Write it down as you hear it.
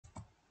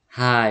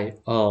Hi,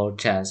 all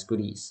chess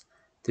goodies.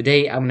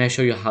 Today I'm gonna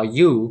show you how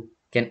you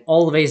can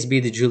always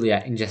beat the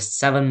Julia in just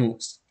 7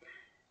 moves.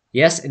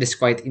 Yes, it is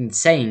quite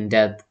insane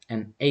that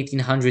an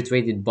 1800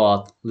 rated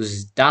bot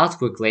loses that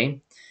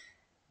quickly,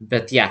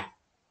 but yeah,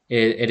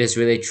 it is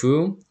really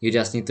true. You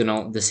just need to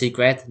know the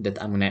secret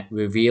that I'm gonna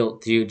reveal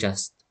to you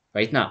just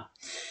right now.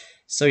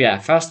 So yeah,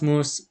 first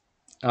moves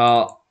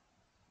are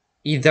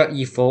either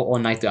e4 or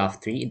knight to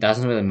f3. It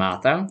doesn't really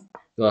matter.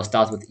 We'll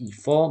start with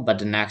e4, but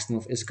the next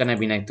move is gonna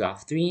be knight to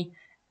f3.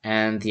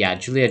 And yeah,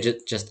 Julia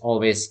just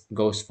always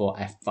goes for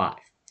f5.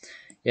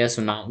 Yeah,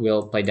 so now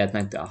we'll play that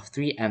knight to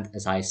f3. And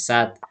as I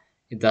said,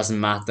 it doesn't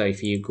matter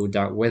if you go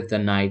there with the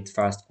knight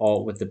first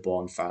or with the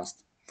pawn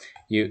first.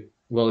 You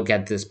will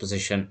get this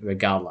position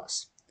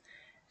regardless.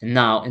 And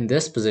now in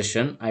this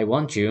position, I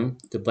want you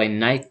to play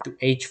knight to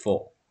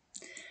h4.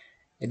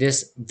 It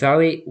is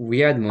very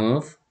weird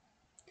move,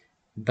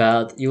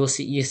 but you will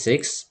see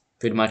e6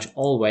 pretty much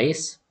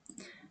always.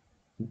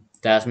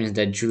 That means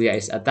that Julia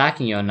is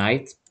attacking your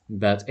knight,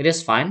 but it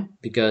is fine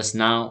because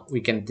now we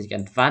can take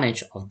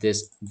advantage of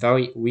this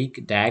very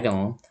weak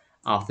diagonal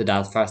after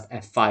that first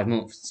f5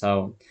 move.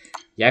 So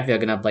yeah, we're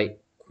gonna play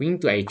queen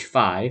to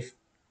h5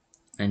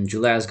 and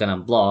Julia is gonna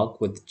block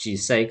with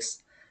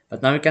g6,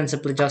 but now we can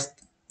simply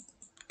just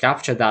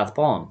capture that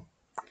pawn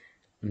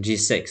on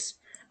g6.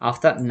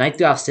 After knight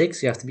to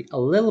f6, you have to be a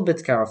little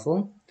bit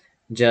careful,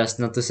 just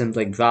not to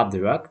simply grab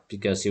the rook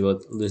because you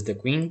would lose the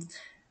queen,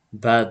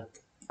 but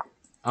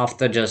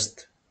after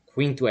just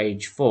queen to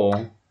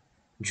h4,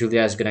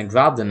 Julia is gonna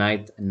grab the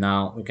knight, and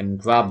now we can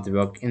grab the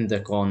rook in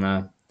the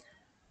corner,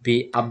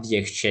 be up the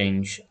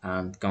exchange,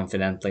 and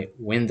confidently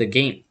win the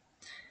game.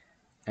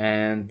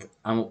 And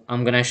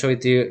I'm gonna show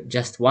it to you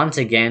just once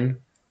again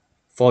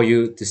for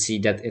you to see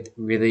that it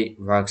really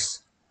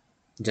works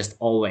just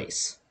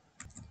always.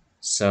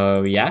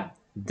 So yeah,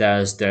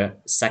 there's the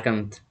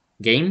second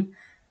game.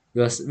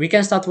 We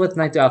can start with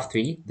knight to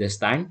f3 this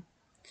time,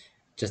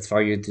 just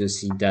for you to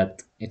see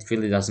that it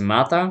really doesn't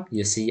matter.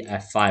 You see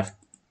f5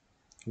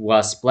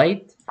 was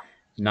played.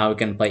 Now we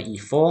can play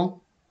e4.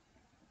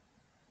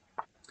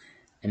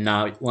 And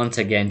now once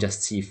again just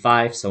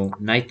c5, so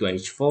knight to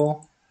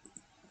h4.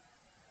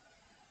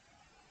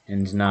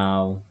 And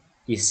now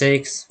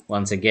e6,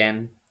 once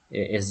again,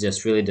 it's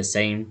just really the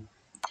same.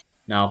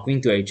 Now queen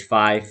to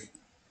h5.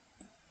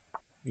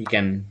 We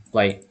can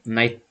play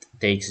knight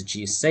takes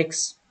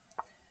g6.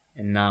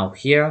 And now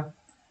here,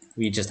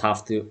 we just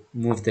have to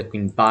move the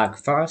queen back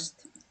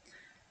first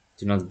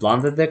to not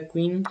blunder the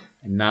queen.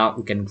 And now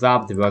we can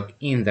grab the rook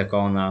in the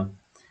corner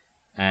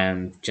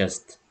and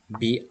just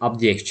be up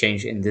the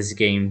exchange in this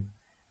game.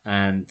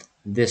 And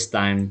this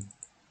time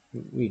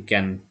we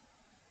can,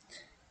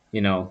 you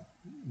know,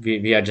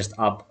 we are just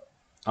up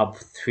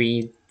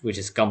 3, which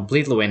is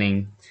completely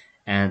winning.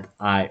 And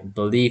I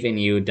believe in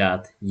you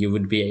that you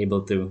would be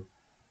able to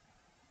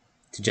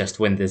just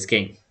win this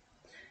game.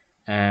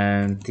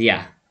 And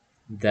yeah,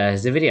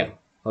 that's the video.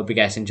 Hope you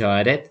guys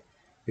enjoyed it.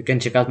 You can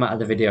check out my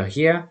other video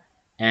here.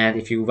 And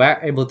if you were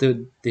able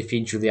to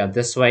defeat Julia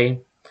this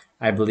way,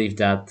 I believe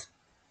that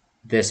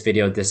this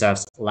video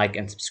deserves a like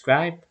and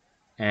subscribe.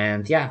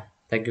 And yeah,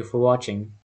 thank you for watching.